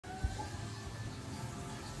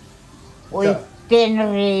With 10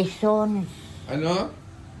 reasons. Ano?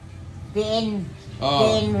 10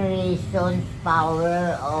 reasons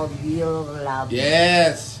power of your love.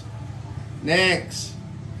 Yes. Next.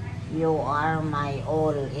 You are my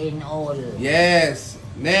all in all. Yes.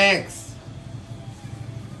 Next.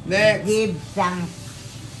 Next. Give thanks.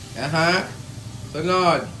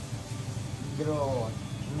 Sunod. Draw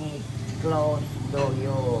me close to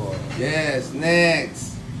you. Yes.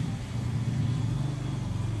 Next.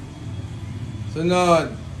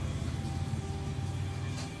 Sunod.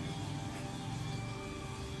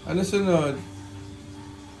 Ano sunod?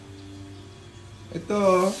 Ito.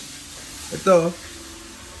 Ito.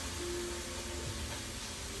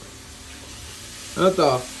 Ano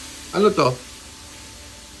to? Ano to?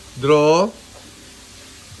 Draw.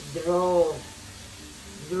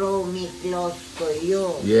 Draw me close to you.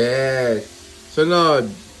 Yes.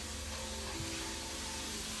 Sunod.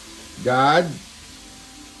 God.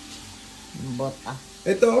 Bota.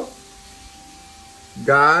 Ito.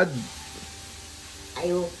 God.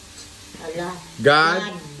 Ayo. Ala. God.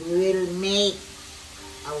 Will make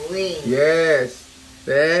a way. Yes.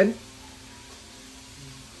 Then.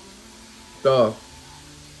 Ito.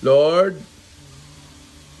 Lord.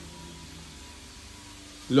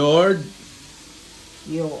 Lord.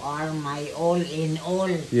 You are my all in all.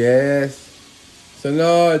 Yes.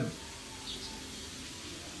 Sunod.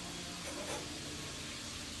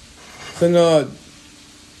 Sunod.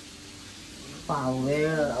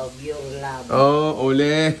 Power of your love. Oh,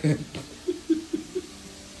 ulit.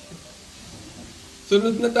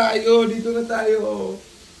 Sunod na tayo. Dito na tayo.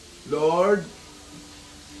 Lord.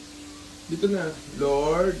 Dito na.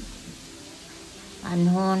 Lord.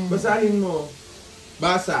 Anon. Basahin mo.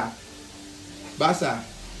 Basa. Basa.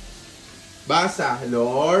 Basa.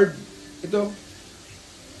 Lord. Ito.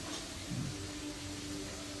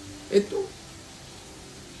 Ito.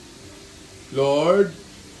 Lord.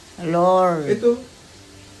 Lord. Ito.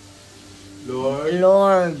 Lord.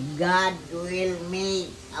 Lord God will make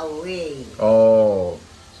a way. Oh.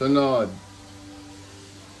 Sunod.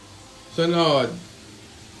 Sunod.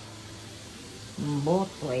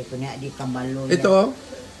 Boto ay kunya di kabalo. Ito.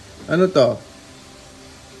 Ano to?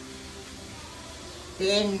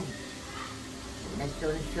 10.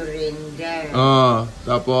 Surrender.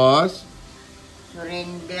 Tapos?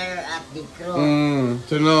 Surrender at the cross.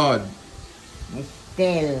 Sunod.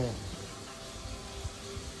 Still.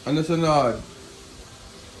 Ano sunod?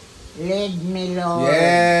 Lead me, Lord.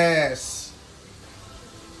 Yes.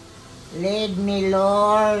 Lead me,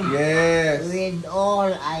 Lord. Yes. With all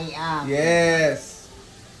I am. Yes.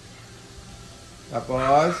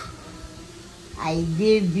 Tapos? I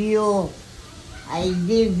give you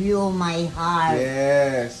my heart.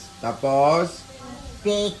 Yes. Tapos?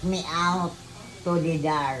 Take me out to the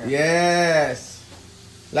dark. Yes.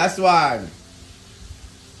 Last one.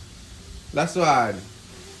 Last one.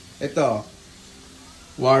 Ito.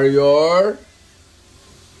 Warrior.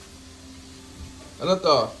 Ano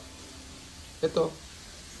to? Ito.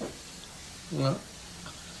 Nga.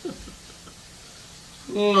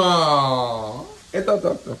 Nga. Ito.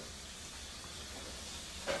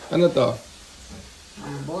 Ano to?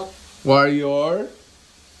 Ambot Warrior.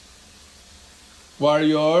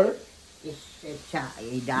 Warrior.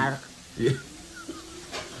 is dark.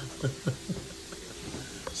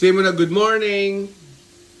 Say mo na good morning.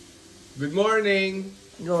 Good morning.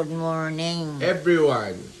 Good morning.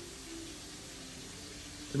 Everyone.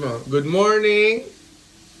 Say mo, good morning.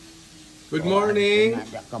 Good morning.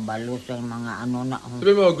 Nada kabalo sa mga ano na.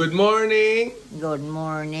 Sabi mo, good morning. Good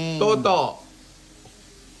morning. Toto.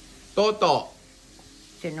 Toto.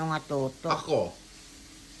 Sino nga Toto? Ako.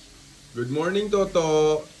 Good morning,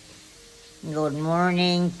 Toto. Good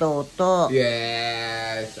morning, Toto.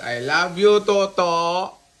 Yes. I love you,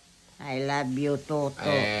 Toto. I love you, Toto.